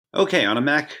Okay, on a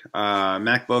Mac,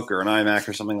 MacBook or an iMac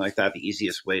or something like that, the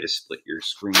easiest way to split your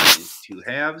screen into two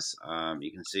halves.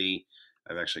 You can see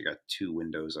I've actually got two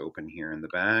windows open here in the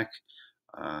back.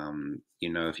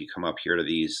 If you come up here to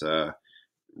these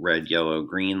red, yellow,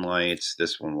 green lights,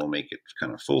 this one will make it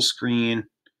kind of full screen. I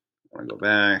want to go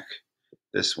back.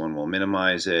 This one will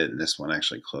minimize it, and this one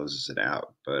actually closes it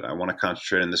out. But I want to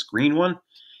concentrate on this green one.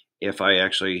 If I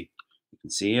actually, you can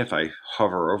see if I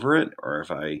hover over it, or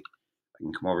if I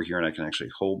can come over here and I can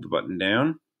actually hold the button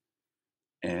down,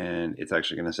 and it's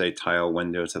actually going to say tile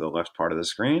window to the left part of the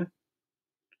screen.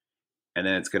 And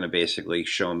then it's going to basically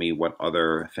show me what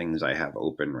other things I have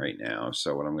open right now.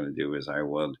 So what I'm going to do is I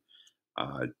would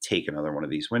take another one of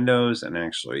these windows and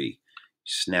actually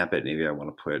snap it. Maybe I want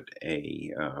to put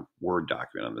a Word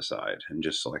document on the side and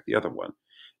just select the other one.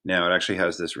 Now it actually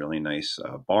has this really nice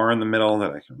bar in the middle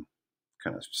that I can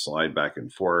kind of slide back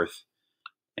and forth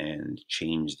and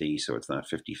change so it's not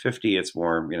 50-50, it's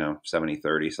more,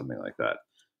 70-30, something like that.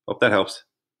 Hope that helps.